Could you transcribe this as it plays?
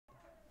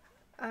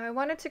I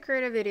wanted to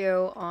create a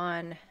video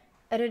on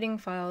editing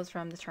files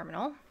from the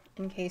terminal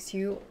in case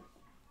you,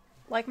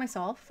 like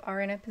myself,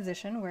 are in a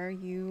position where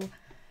you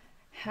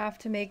have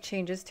to make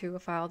changes to a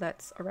file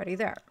that's already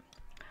there.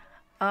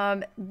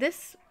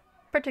 This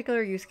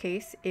particular use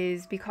case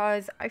is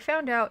because I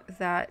found out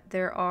that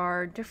there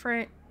are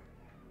different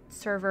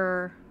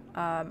server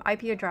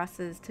IP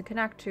addresses to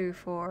connect to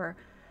for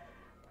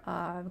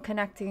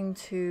connecting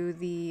to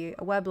the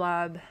web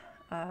lab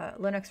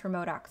Linux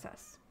remote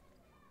access.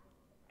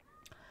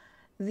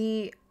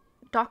 The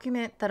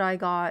document that I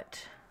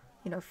got,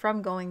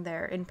 from going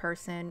there in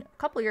person a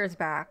couple years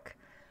back,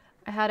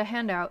 I had a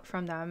handout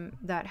from them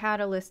that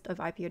had a list of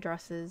IP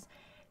addresses,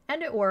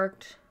 and it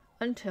worked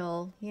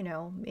until,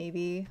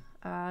 maybe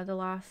the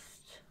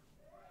last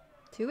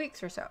 2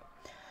 weeks or so.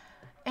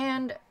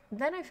 And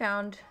then I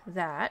found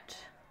that,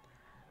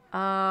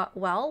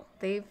 well,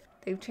 they've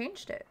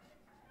changed it.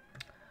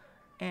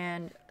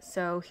 And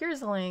so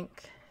here's a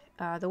link,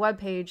 the web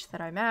page that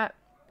I'm at.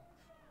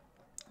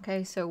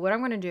 Okay, so what I'm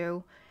going to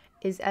do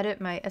is edit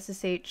my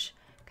SSH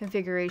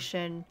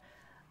configuration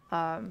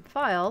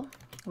file,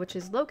 which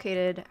is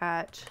located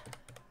at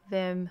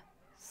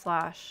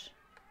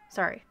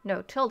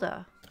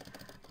tilde.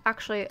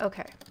 Actually,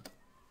 okay.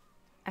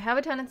 I have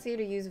a tendency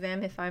to use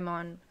vim if I'm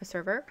on a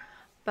server,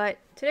 but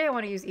today I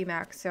want to use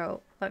Emacs,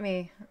 so let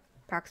me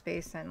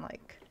backspace and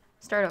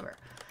start over.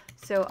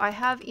 So I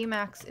have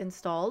Emacs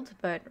installed,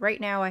 but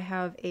right now I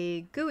have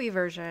a GUI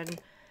version,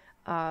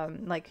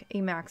 like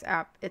Emacs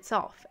app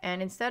itself.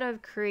 And instead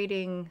of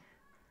creating,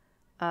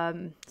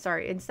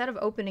 instead of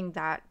opening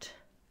that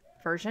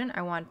version,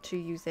 I want to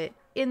use it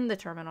in the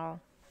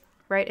terminal,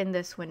 right in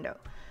this window.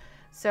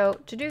 So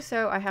to do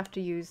so, I have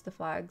to use the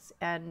flags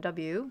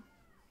NW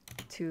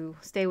to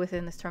stay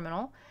within this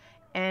terminal.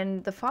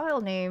 And the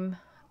file name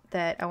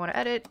that I want to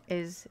edit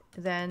is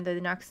then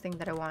the next thing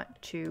that I want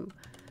to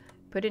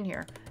put in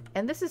here.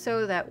 And this is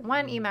so that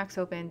when Emacs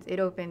opens, it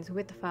opens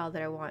with the file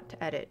that I want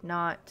to edit,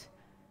 not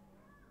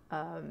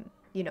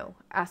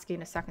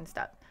asking a second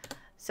step.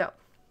 So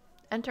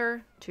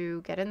enter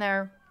to get in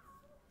there.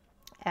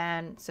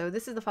 And so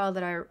this is the file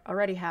that I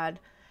already had.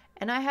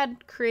 And I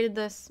had created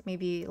this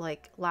maybe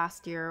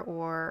last year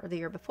or the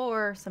year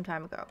before, some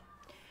time ago.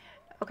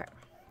 Okay,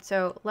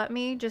 so let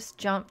me just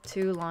jump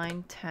to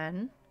line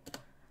 10.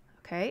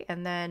 Okay,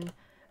 and then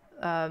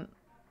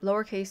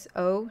lowercase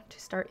o to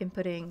start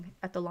inputting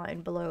at the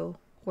line below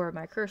where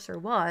my cursor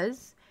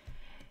was.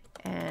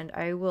 And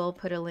I will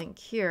put a link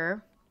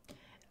here.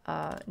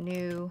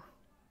 New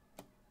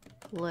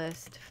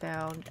list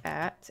found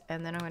at,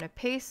 and then I'm going to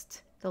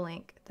paste the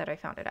link that I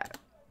found it at.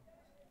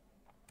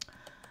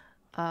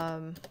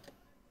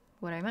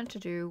 What I meant to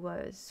do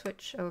was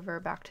switch over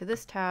back to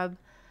this tab.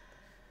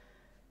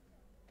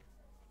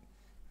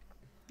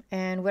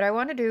 And what I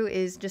want to do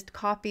is just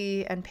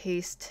copy and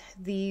paste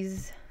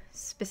these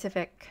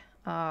specific,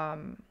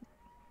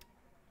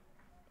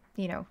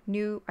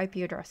 new IP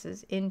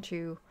addresses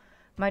into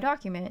my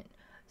document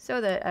so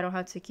that I don't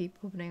have to keep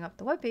opening up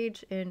the web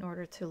page in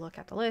order to look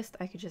at the list.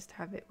 I could just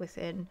have it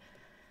within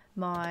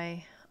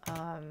my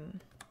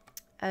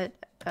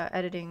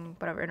editing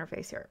whatever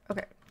interface here.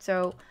 Okay,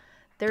 so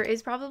there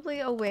is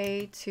probably a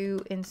way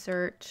to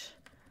insert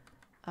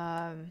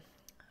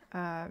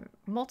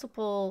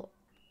multiple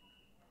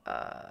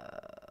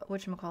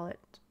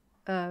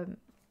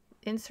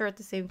insert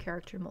the same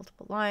character in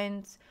multiple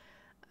lines.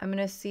 I'm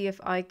gonna see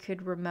if I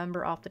could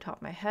remember off the top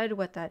of my head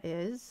what that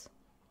is.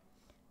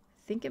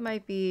 I think it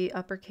might be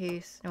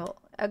uppercase. No,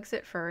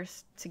 exit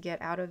first to get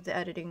out of the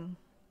editing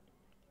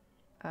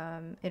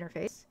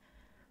interface.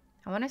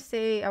 I want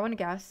to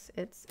guess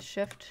it's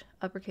shift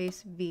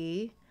uppercase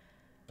V,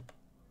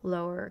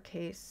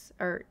 lowercase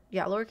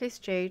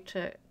J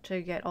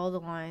to get all the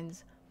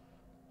lines,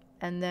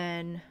 and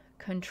then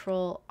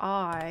Control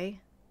I.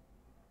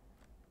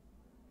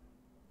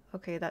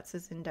 Okay, that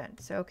says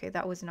indent. So okay,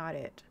 that was not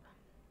it.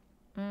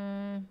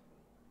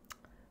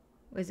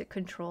 Is it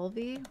Control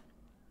V?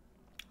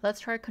 Let's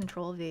try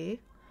Control V.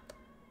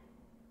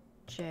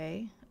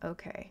 J.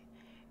 Okay.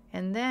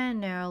 And then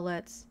now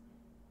let's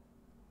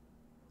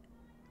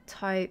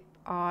type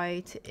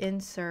I to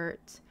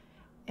insert,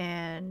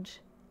 and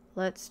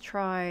let's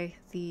try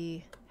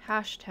the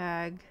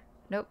hashtag.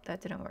 Nope, that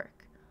didn't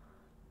work.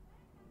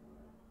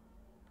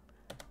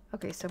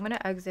 Okay, so I'm going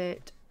to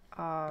exit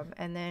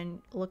and then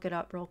look it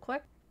up real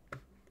quick.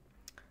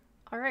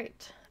 All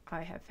right,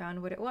 I have found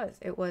what it was.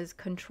 It was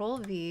Control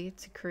V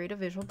to create a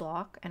visual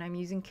block, and I'm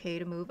using K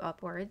to move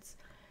upwards.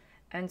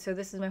 And so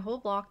this is my whole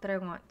block that I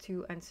want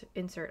to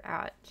insert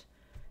at.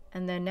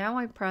 And then now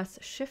I press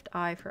Shift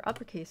I for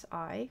uppercase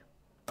I.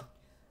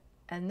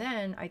 And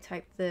then I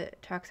type the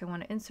text I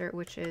want to insert,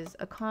 which is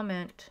a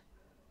comment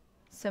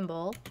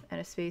symbol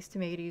and a space to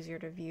make it easier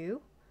to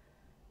view.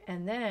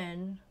 And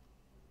then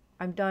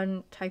I'm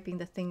done typing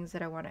the things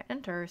that I want to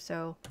enter,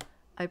 so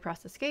I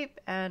press escape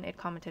and it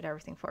commented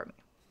everything for me.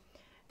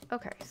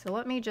 Okay, so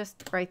let me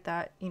just write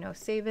that,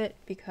 save it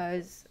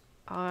because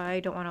I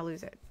don't want to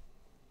lose it.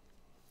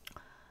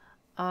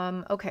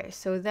 Okay,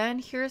 so then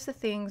here's the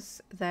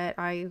things that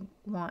I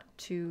want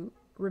to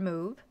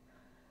remove.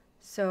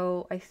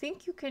 So I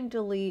think you can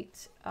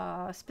delete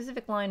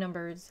specific line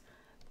numbers,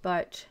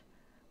 but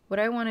what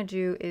I want to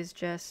do is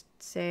just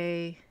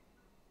say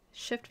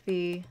Shift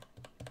V,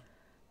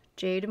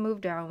 J to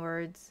move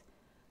downwards,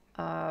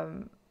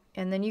 and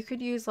then you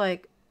could use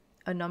like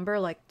a number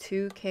like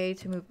 2K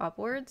to move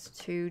upwards,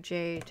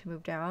 2J to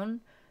move down,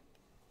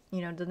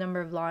 you know, the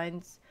number of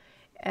lines.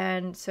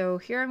 And so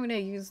here I'm going to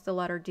use the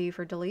letter D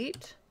for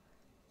delete.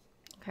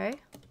 Okay.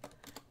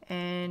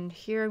 And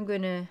here I'm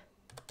going to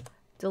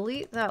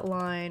delete that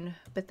line,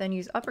 but then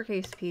use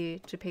uppercase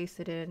P to paste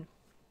it in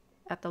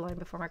at the line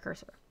before my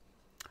cursor.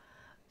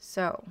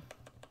 So,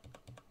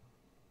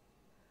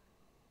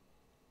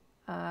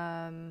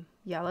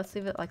 yeah, let's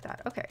leave it like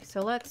that. Okay,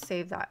 so let's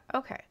save that.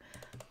 Okay.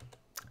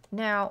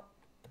 Now,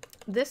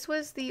 this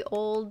was the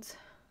old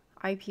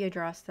IP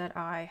address that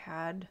I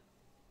had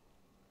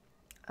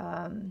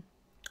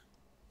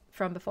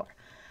from before.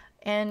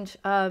 And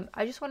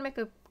I just want to make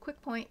a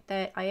quick point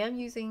that I am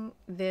using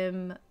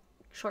Vim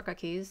shortcut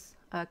keys,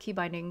 key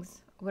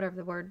bindings, whatever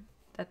the word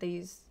that they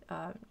use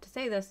to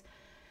say this,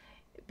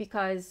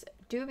 because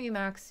Doom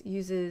Emacs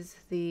uses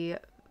the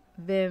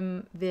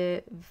Vim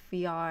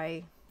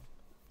VI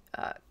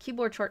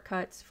keyboard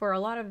shortcuts for a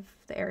lot of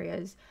the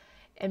areas.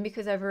 And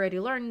because I've already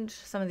learned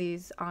some of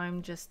these,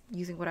 I'm just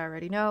using what I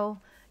already know.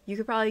 You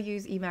could probably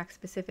use Emacs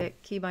specific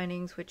key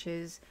bindings, which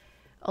is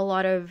a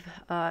lot of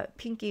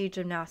pinky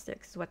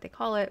gymnastics is what they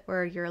call it,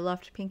 where your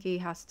left pinky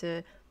has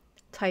to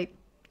type,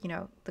 you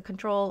know, the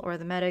control or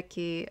the meta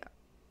key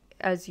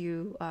as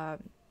you have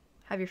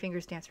your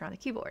fingers dance around the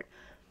keyboard.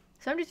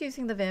 So I'm just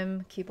using the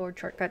Vim keyboard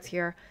shortcuts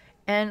here.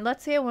 And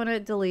let's say I want to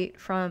delete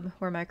from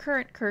where my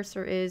current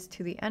cursor is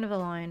to the end of the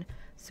line.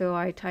 So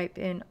I type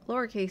in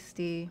lowercase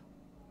d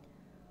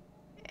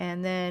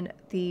and then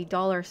the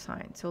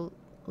 $sign. So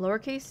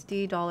lowercase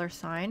d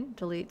 $sign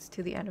deletes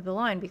to the end of the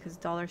line because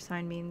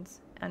 $sign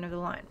means end of the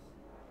line.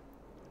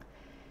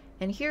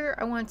 And here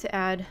I want to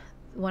add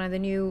one of the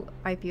new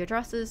IP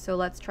addresses. So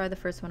let's try the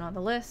first one on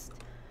the list.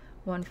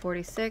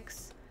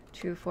 146,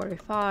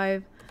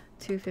 245,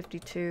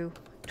 252,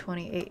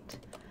 28.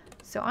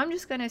 So I'm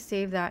just going to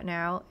save that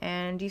now.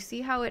 And you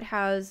see how it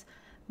has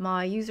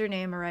my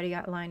username already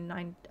at line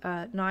 9.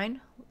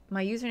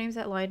 My username's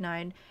at line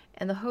 9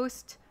 and the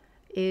host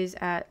is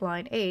at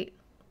line 8.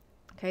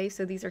 Okay,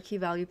 so these are key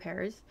value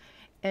pairs.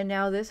 And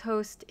now this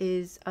host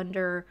is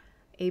under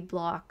a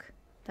block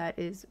that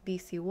is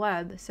BC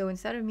Web. So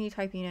instead of me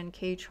typing in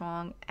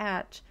kchong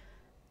at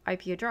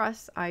IP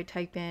address, I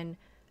type in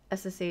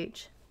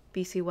SSH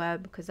BC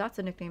Web because that's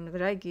a nickname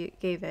that I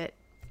gave it.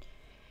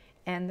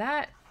 And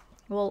that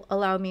will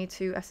allow me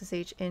to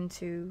SSH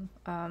into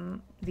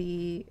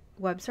the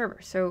web server.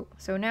 So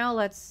now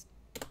let's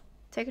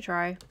take a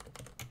try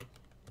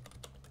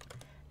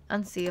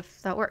and see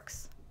if that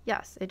works.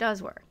 Yes, it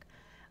does work.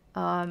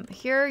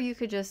 Here you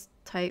could just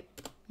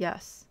type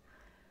yes.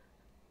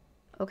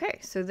 Okay,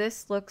 so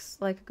this looks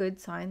like a good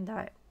sign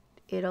that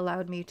it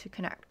allowed me to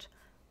connect.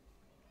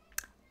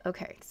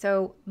 Okay,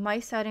 so my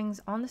settings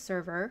on the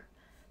server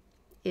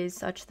is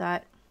such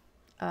that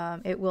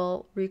it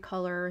will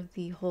recolor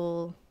the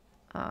whole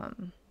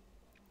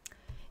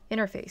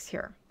interface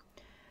here.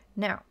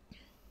 Now,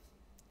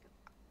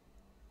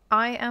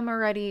 I am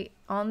already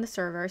on the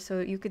server, so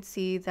you could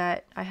see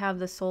that I have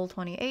the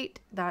Sol28.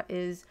 That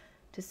is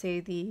to say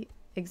the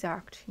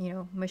exact, you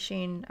know,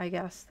 machine, I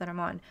guess, that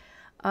I'm on.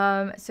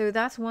 So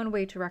that's one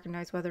way to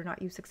recognize whether or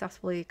not you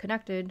successfully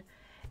connected.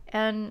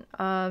 And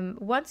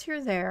once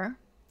you're there,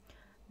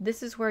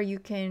 this is where you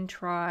can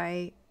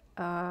try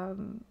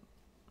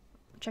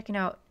checking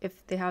out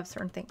if they have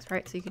certain things,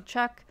 right? So you could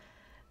check,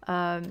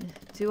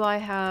 do I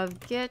have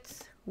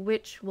Git,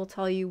 which will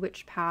tell you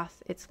which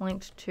path it's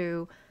linked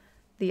to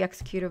the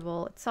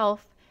executable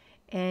itself.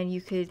 And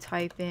you could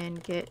type in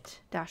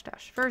git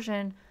 --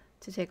 version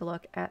to take a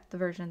look at the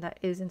version that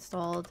is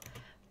installed.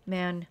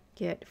 Man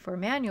git for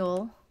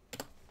manual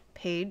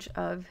page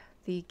of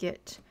the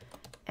git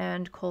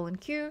and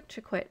 :q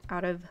to quit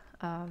out of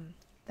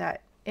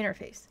that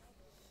interface.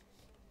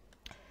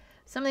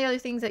 Some of the other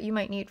things that you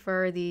might need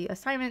for the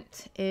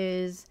assignment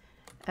is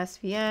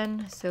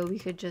SVN. So we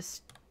could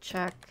just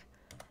check,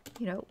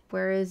 you know,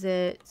 where is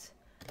it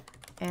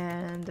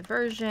and the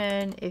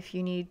version if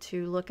you need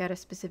to look at a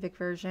specific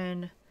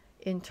version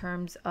in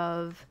terms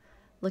of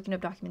looking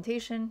up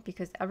documentation,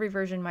 because every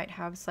version might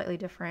have slightly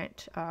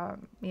different,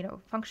 you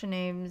know, function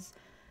names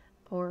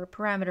or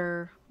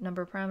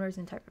number of parameters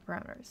and type of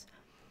parameters.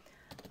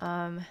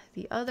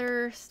 The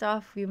other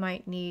stuff we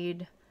might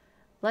need,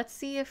 let's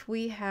see if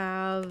we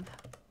have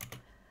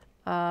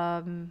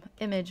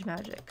image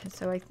magic.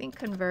 So I think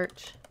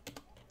convert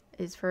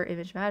is for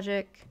image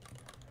magic.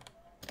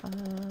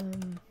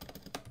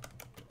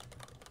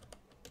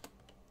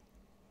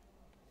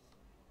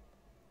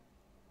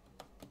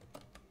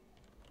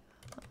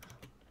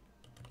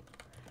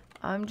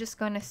 I'm just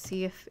going to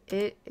see if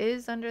it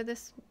is under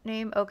this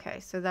name.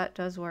 Okay, so that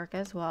does work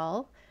as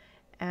well.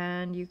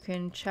 And you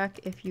can check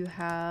if you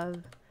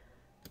have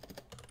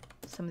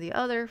some of the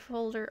other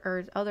folder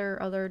or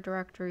other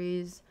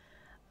directories.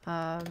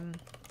 Right,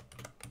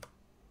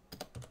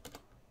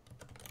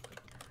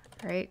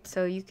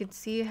 so you can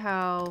see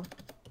how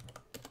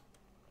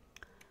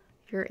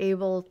you're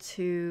able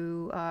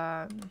to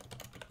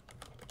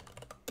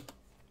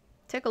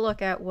take a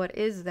look at what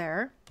is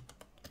there.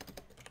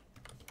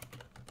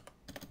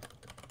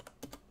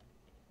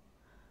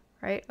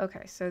 Right,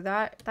 okay, so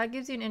that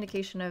gives you an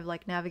indication of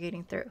like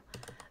navigating through.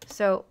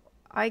 So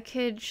I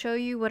could show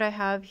you what I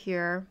have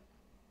here,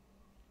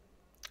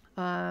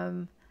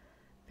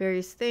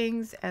 various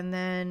things, and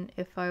then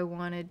if I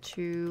wanted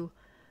to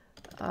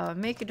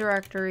make a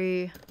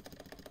directory,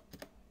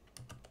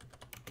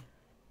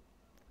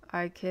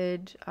 I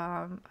could,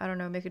 I don't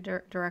know, make a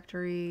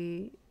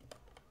directory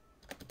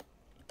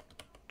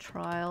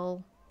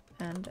trial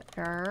and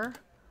error.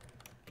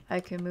 I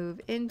can move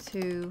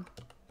into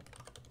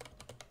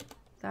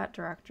that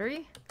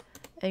directory,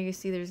 and you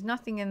see there's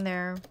nothing in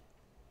there,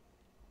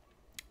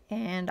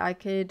 and I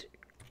could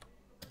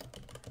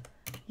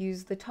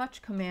use the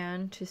touch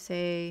command to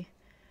say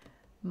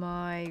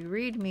my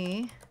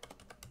readme,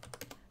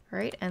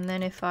 right? And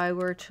then if I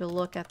were to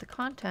look at the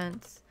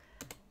contents,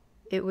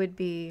 it would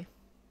be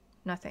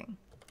nothing.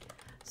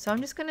 So I'm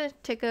just going to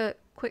take a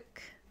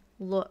quick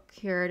look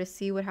here to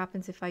see what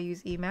happens if I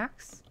use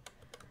Emacs.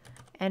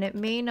 And it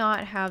may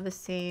not have the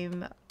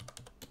same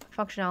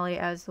functionality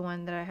as the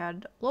one that I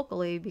had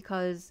locally,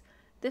 because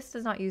this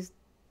does not use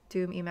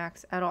Doom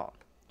Emacs at all.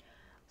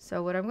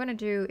 So what I'm going to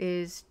do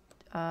is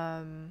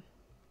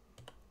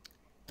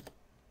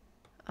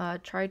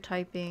try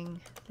typing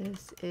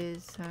 "this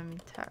is some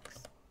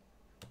text,"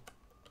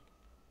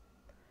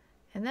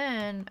 and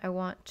then I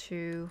want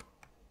to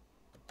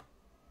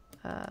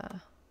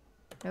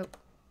nope.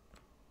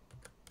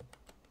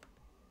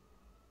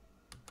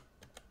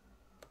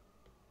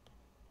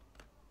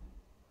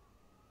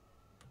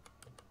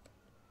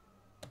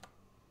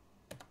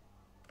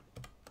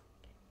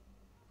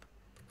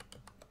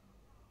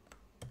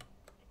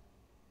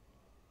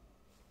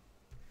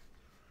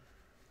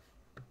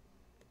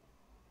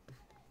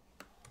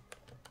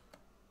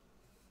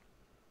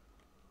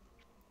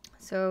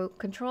 So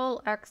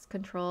Control X,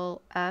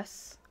 Control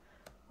S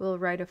will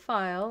write a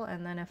file,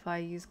 and then if I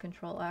use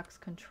Control X,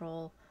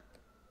 Control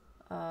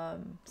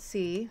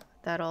C,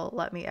 that'll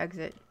let me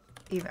exit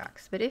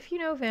Emacs. But if you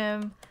know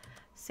Vim,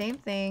 same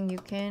thing, you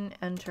can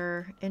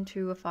enter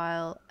into a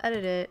file,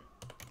 edit it,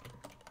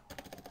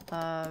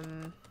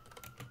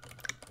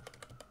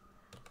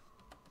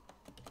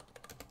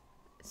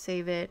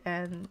 save it,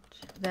 and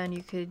then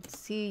you could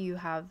see you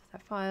have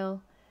that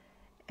file.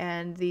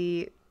 And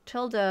the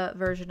tilde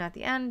version at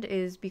the end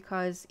is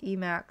because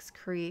Emacs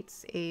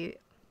creates a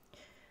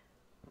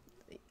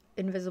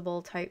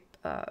invisible type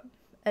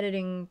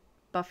editing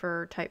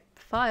buffer type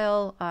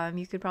file.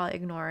 You could probably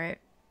ignore it.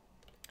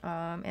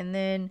 And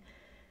then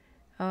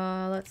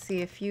let's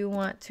see, if you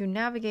want to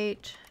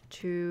navigate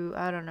to,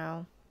 I don't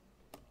know,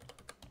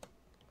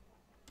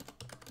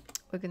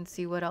 we can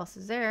see what else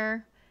is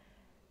there,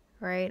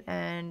 right?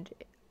 And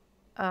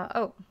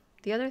oh,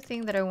 the other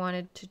thing that I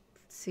wanted to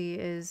see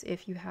is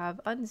if you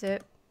have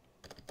unzip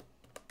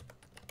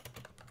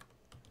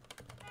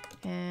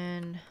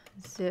and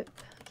zip.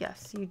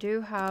 Yes, you do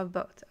have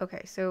both.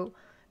 Okay, so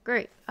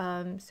great.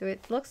 So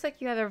it looks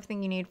like you have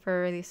everything you need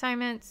for the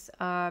assignments.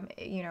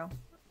 You know,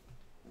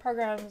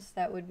 programs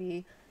that would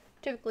be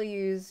typically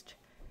used.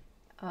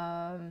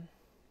 And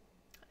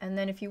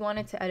then if you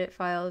wanted to edit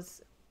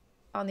files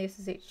on the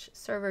SSH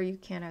server, you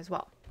can as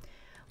well.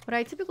 What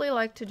I typically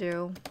like to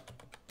do,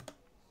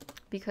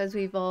 because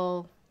we've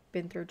all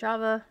been through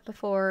Java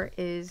before,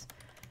 is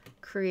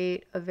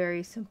create a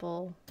very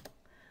simple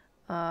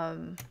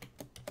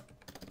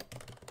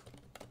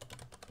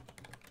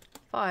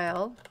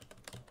file.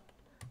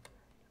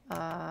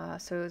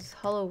 So it's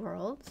hello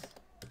world.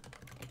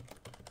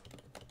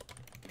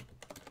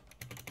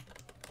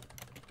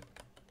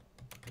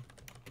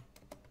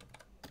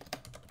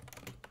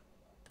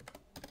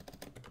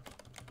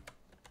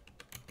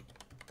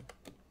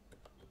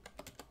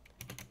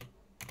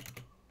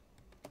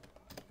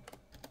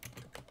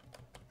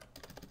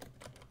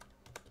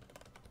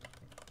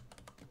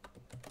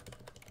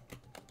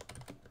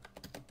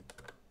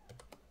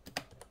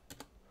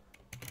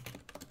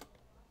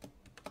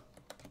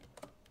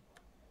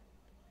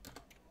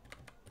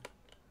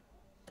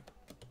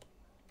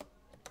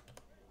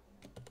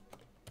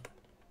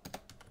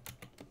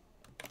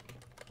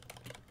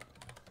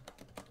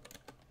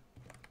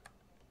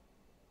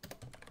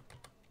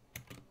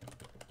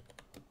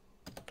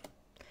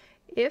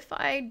 If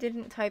I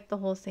didn't type the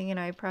whole thing and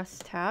I press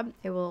tab,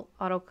 it will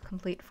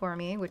autocomplete for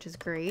me, which is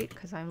great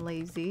because I'm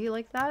lazy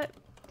like that.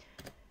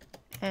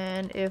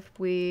 And if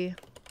we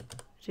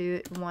do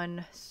it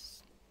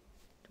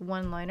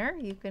one-liner,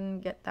 you can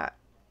get that.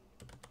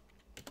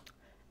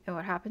 And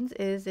what happens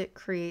is it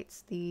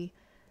creates the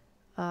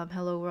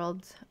hello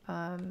world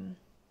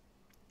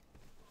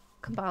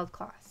compiled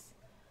class.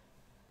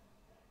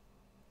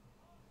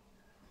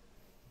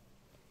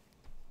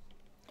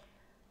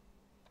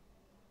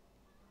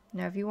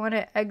 Now, if you want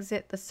to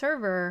exit the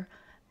server,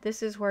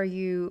 this is where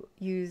you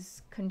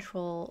use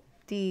Control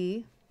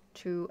D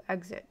to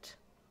exit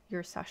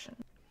your session.